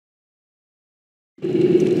There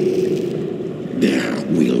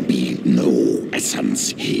will be no essence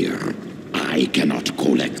here. I cannot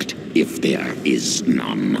collect if there is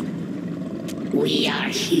none. We are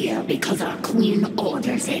here because our queen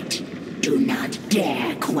orders it. Do not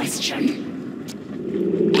dare question.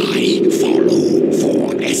 I follow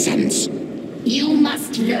for essence. You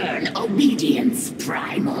must learn obedience,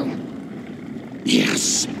 Primal.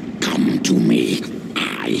 Yes, come to me.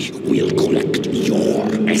 I will collect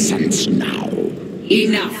your essence now.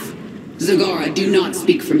 Enough! Zagara, do not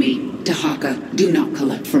speak for me. Tahaka, do not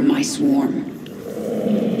collect from my swarm.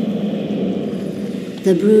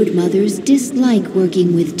 The brood mothers dislike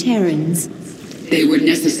working with Terrans. They were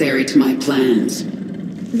necessary to my plans.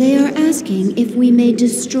 They are asking if we may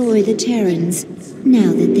destroy the Terrans,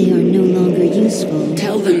 now that they are no longer useful.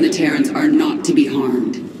 Tell them the Terrans are not to be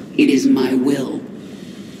harmed. It is my will.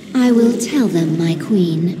 I will tell them, my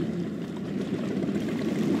queen.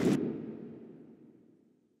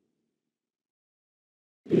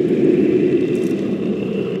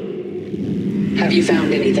 Have you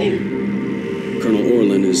found anything? Colonel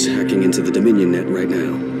Orlan is hacking into the Dominion net right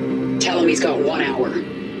now. Tell him he's got 1 hour.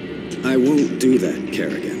 I won't do that,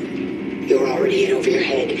 Kerrigan. You're already in over your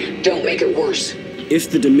head. Don't make it worse. If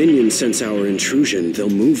the Dominion sense our intrusion, they'll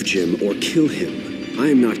move Jim or kill him. I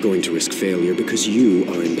am not going to risk failure because you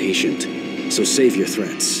are impatient. So save your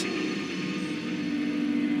threats.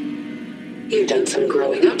 You've done some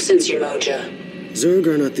growing up since your moja. Zerg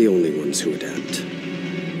are not the only ones who adapt.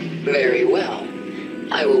 Very well.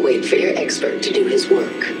 I will wait for your expert to do his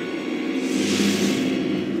work.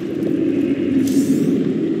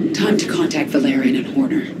 Time to contact Valerian and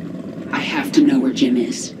Horner. I have to know where Jim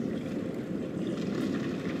is.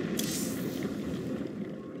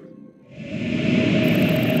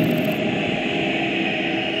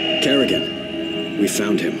 Kerrigan, we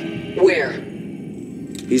found him. Where?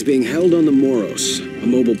 He's being held on the Moros, a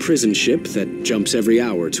mobile prison ship that jumps every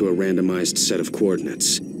hour to a randomized set of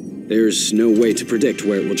coordinates. There's no way to predict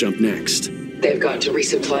where it will jump next. They've got to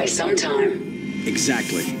resupply sometime.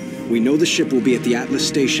 Exactly. We know the ship will be at the Atlas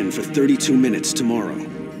station for 32 minutes tomorrow.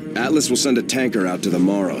 Atlas will send a tanker out to the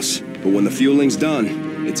Moros, but when the fueling's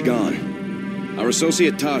done, it's gone. Our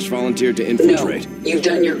associate Tosh volunteered to infiltrate. No, you've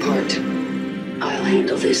done your part. I'll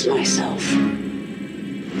handle this myself.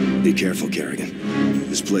 Be careful, Kerrigan.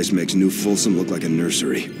 This place makes New Folsom look like a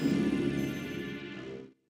nursery.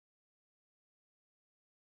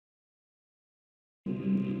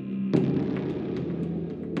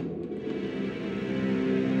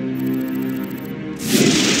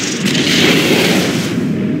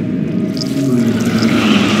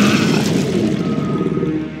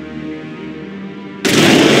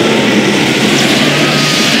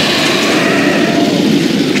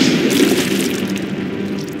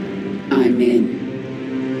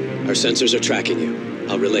 Our sensors are tracking you.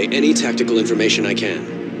 I'll relay any tactical information I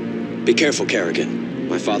can. Be careful, Kerrigan.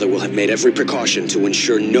 My father will have made every precaution to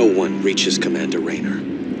ensure no one reaches Commander Raynor.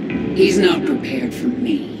 He's not prepared for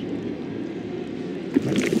me.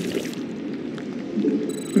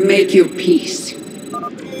 Make your peace.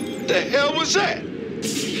 The hell was that?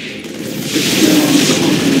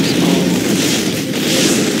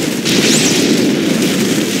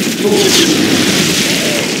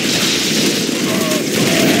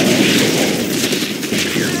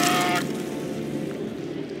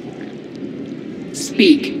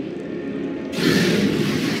 Speak.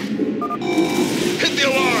 Hit the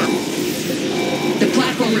alarm! The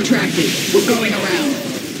platform retracted. We're going around.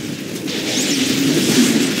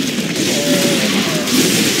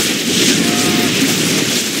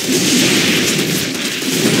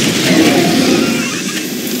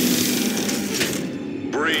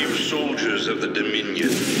 Brave soldiers of the Dominion,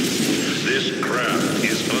 this craft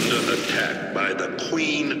is under attack by the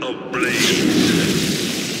Queen of Blades.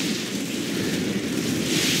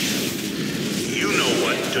 You know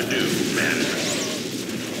what to do, men.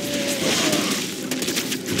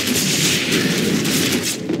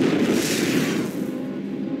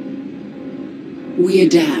 We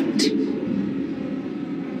adapt.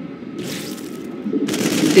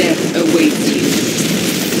 Death awaits you.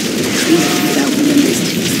 Without limit.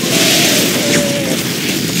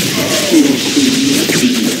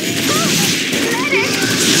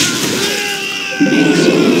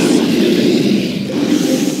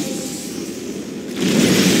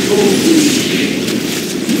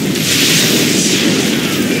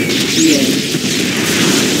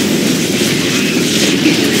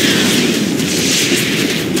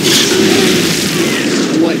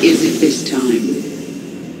 What is it this time?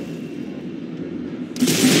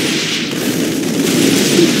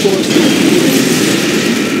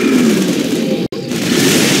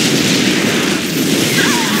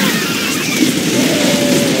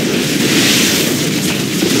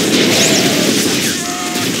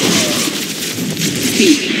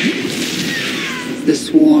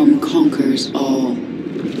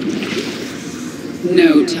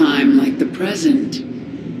 No time like the present.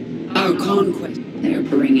 Our conquest. They're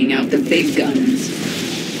bringing out the big guns.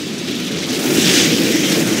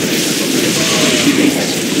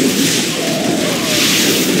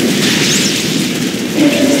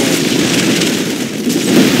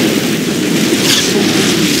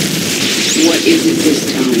 What is it this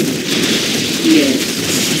time? Yes.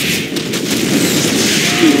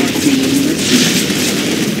 Your queen listens.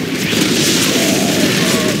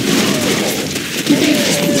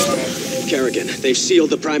 Kerrigan, they've sealed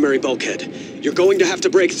the primary bulkhead. You're going to have to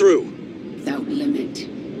break through. Without limit.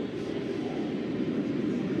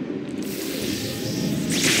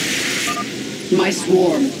 My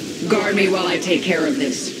swarm. Guard me while I take care of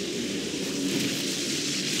this.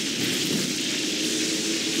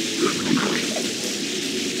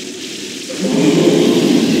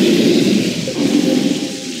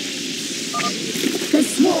 The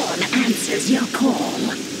swarm answers your call.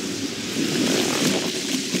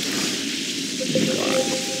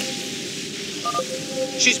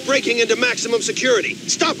 She's breaking into maximum security.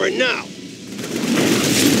 Stop her now!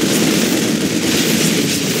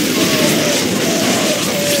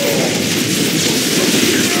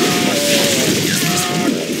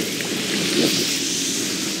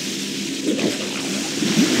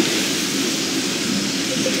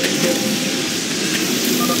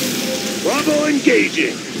 Bravo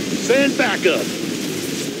engaging. Send backup.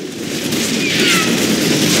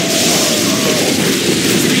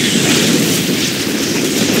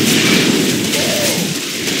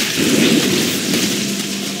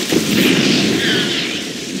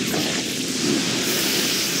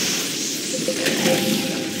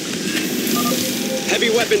 Heavy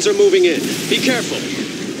weapons are moving in. Be careful.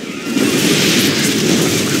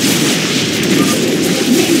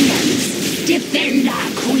 Minions, defend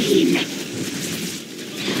our queen.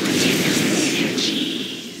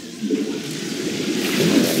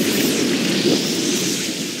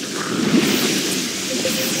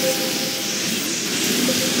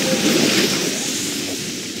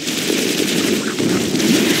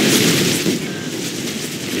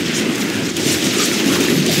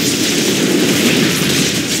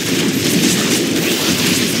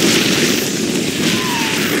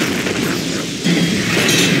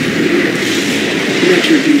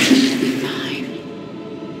 Retribution will be mine.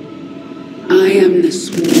 I am the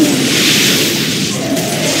swarm.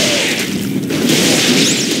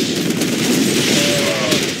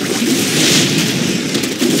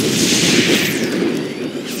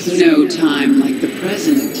 No time like the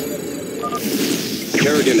present.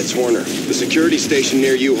 Kerrigan, it's Horner. The security station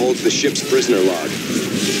near you holds the ship's prisoner log.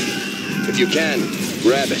 If you can,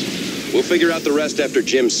 grab it. We'll figure out the rest after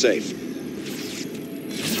Jim's safe.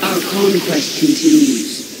 Our conquest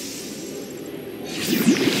continues.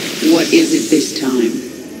 What is it this time?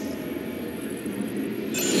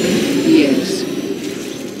 Yes.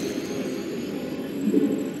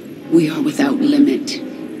 We are without limit.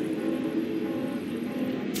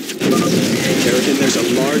 Kerrigan, there's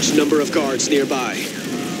a large number of guards nearby.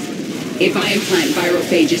 If I implant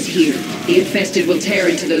virophages here, the infested will tear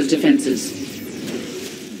into those defenses.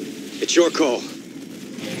 It's your call.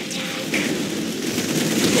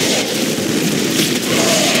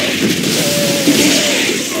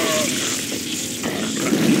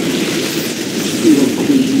 Your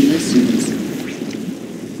queen listens.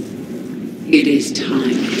 It is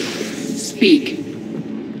time. Speak.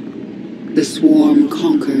 The swarm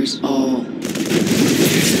conquers all.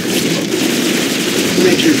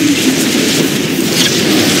 Retribution.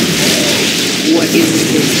 What is it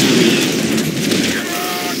this time?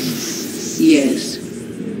 Yes.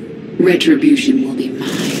 Retribution will be mine.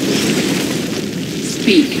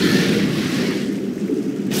 Speak.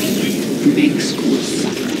 Mix will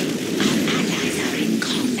suffer. Our allies are in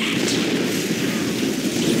combat.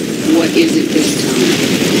 What is it this time?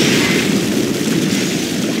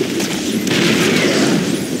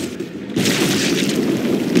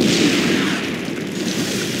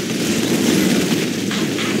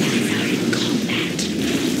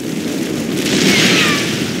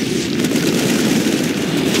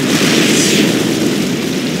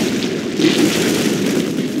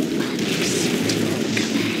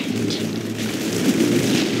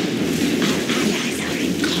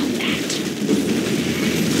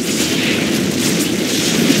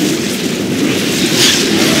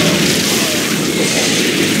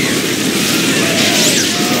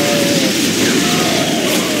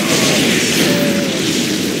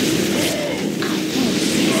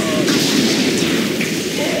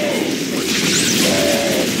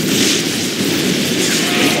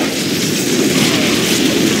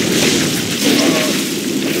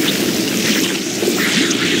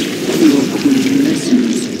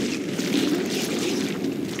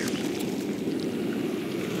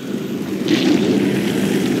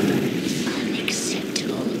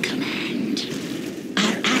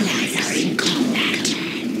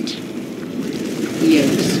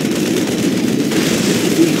 Yes.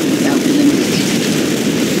 We are without limit.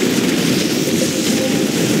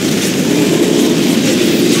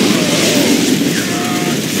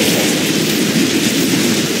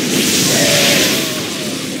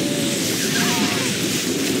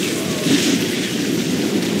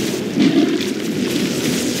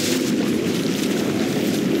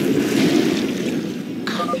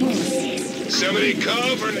 Somebody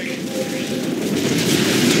cover me.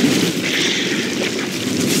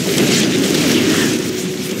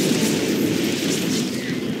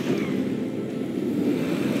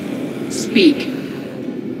 Speak.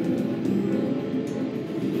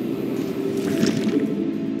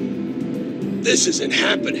 This isn't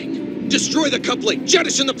happening. Destroy the coupling.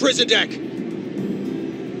 Jettison the prison deck.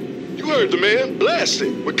 You heard the man. Blast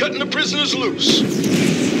it. We're cutting the prisoners loose.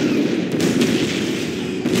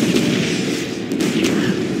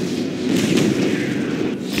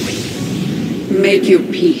 Make your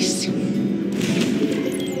peace.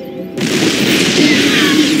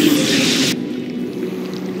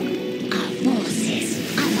 Our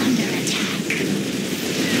forces are under attack.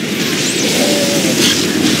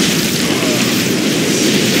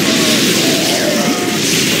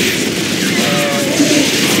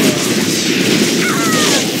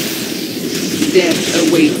 Death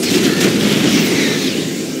awaits.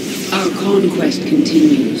 Our conquest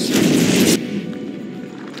continues.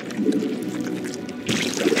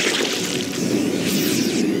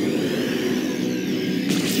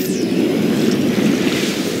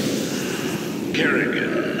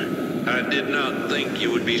 Kerrigan, I did not think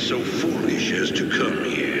you would be so foolish as to come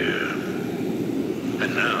here.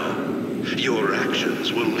 And now, your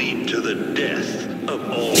actions will lead to the death of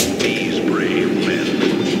all these brave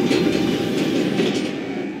men.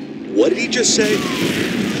 What did he just say?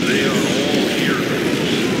 They are all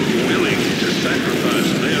heroes, willing to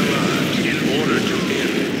sacrifice their lives in order to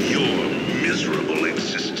end your miserable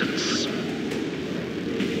existence.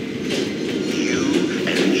 You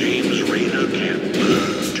and James Rayner can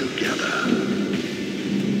burn together.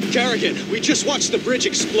 Kerrigan, we just watched the bridge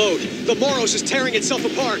explode. The Moros is tearing itself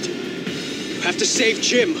apart. You have to save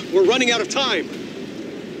Jim. We're running out of time.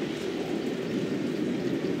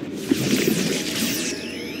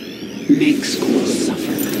 Make school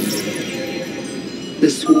suffer. The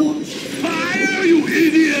swarm. Fire, you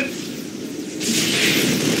idiots!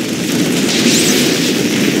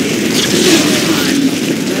 Time of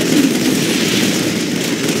the present.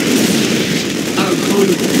 Our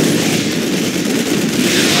conquest.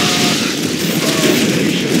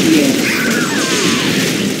 Yes.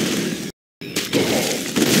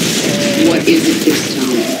 What is it this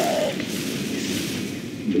time?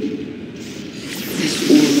 This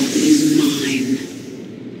world is mine.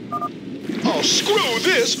 Oh, screw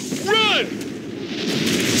this! Run!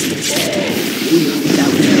 We are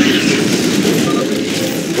without limit.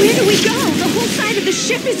 Where do we go? The whole side of the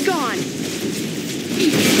ship is gone.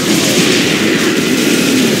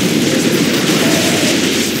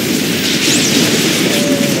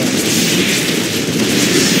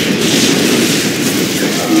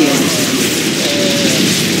 Yes.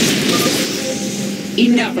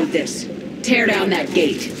 Enough of this. Tear down that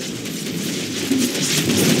gate.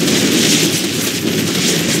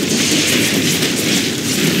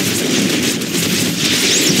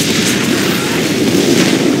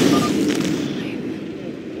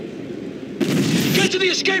 Get to the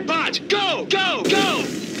escape pods! Go! Go! Go!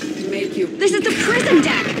 Make your This is the prison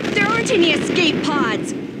deck. There aren't any escape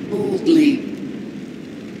pods. boldly.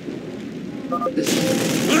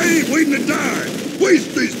 I ain't waiting to die!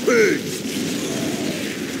 Waste these pigs!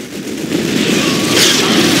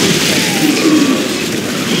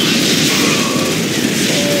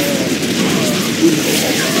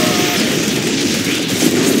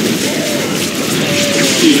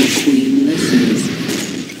 The queen listens.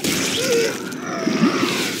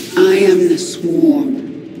 I am the swarm.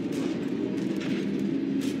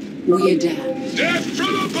 We adapt. Death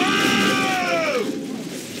from above!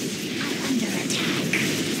 Under attack.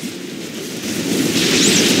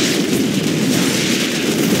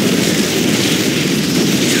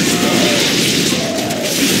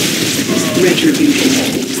 Retribution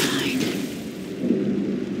is mine.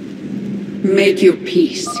 Make your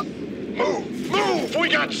peace. Move! Move! We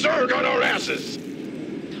got Zerg on our asses!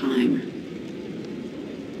 Time.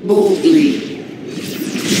 Boldly.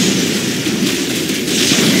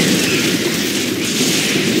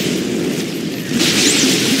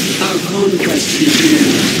 Our conquest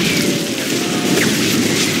continues.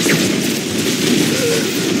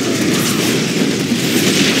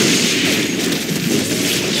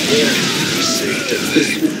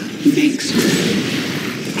 This makes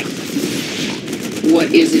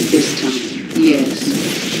What is it this time? Yes.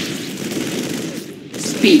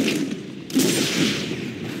 Speak.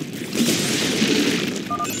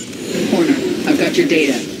 Horner, I've got your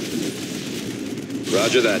data.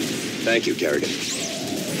 Roger that. Thank you, Kerrigan.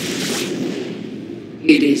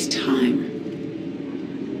 It is time.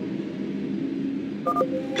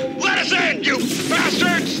 Let us in, you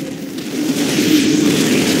bastards!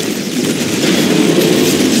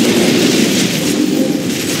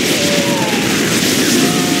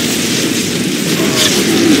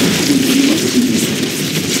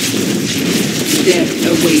 Death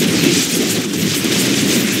awaits you.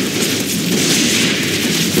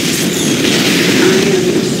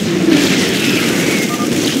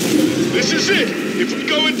 This is it! If we're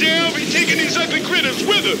going down, we're taking these ugly critters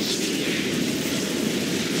with us!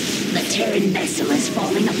 The Terran vessel is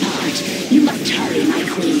falling apart. You must hurry, my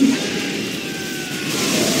queen.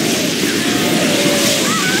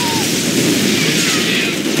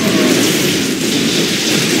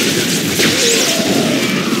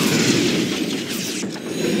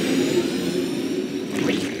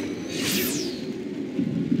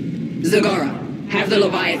 Zagara, have the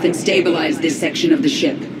Leviathan stabilize this section of the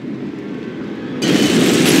ship.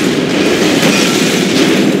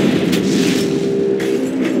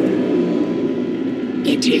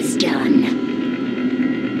 It is done.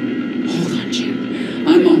 Hold on, Jim.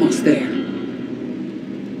 I'm almost there.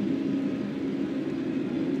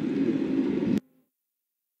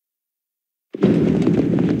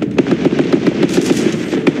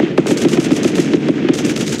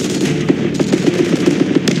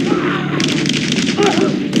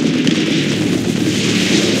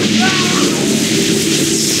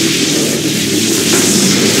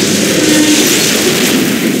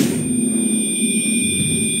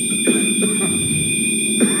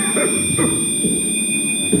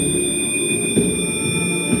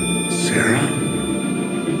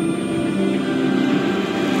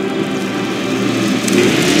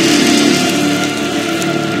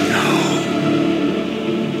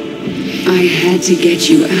 I had to get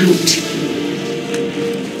you out.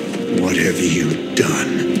 What have you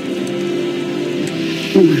done?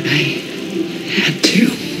 What I had to.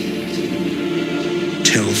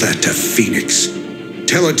 Tell that to Phoenix.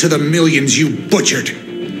 Tell it to the millions you butchered.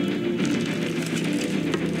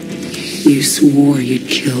 You swore you'd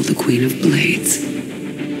kill the Queen of Blades.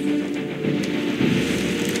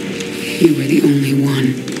 You were the only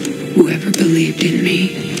one who ever believed in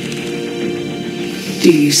me.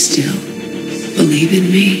 Do you still believe in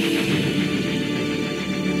me?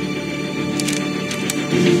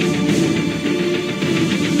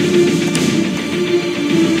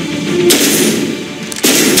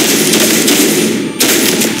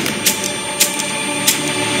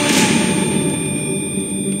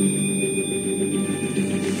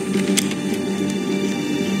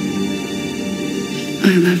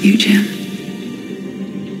 I love you, Jim.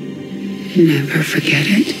 Never forget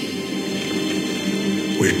it.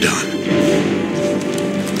 We're done.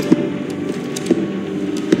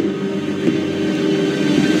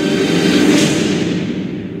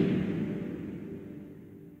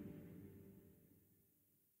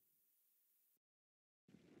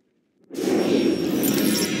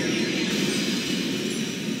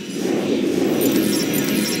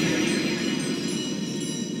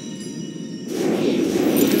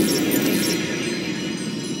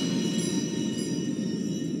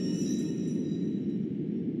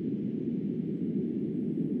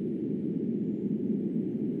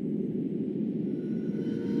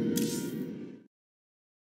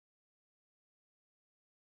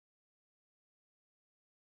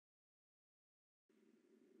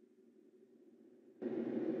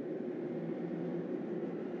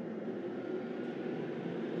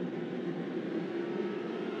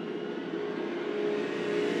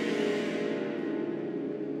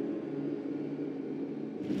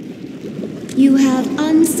 You have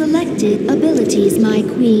unselected abilities, my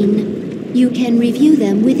queen. You can review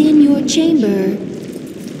them within your chamber.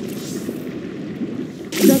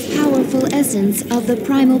 The powerful essence of the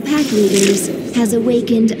primal pack leaders has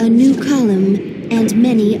awakened a new column and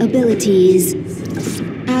many abilities.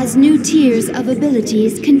 As new tiers of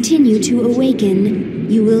abilities continue to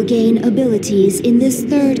awaken, you will gain abilities in this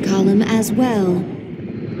third column as well.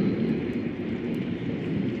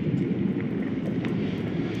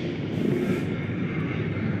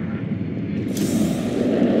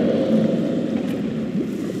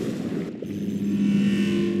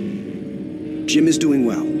 Jim is doing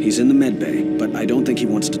well. He's in the med bay, but I don't think he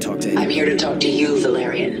wants to talk to anyone. I'm here to talk to you,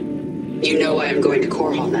 Valerian. You know I am going to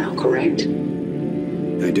Core Hall now, correct?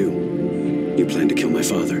 I do. You plan to kill my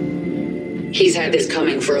father? He's had this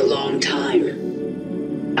coming for a long time.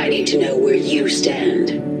 I need to know where you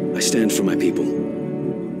stand. I stand for my people.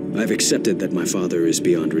 I've accepted that my father is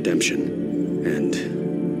beyond redemption,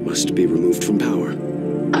 and must be removed from power.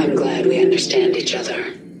 I'm glad we understand each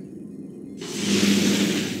other.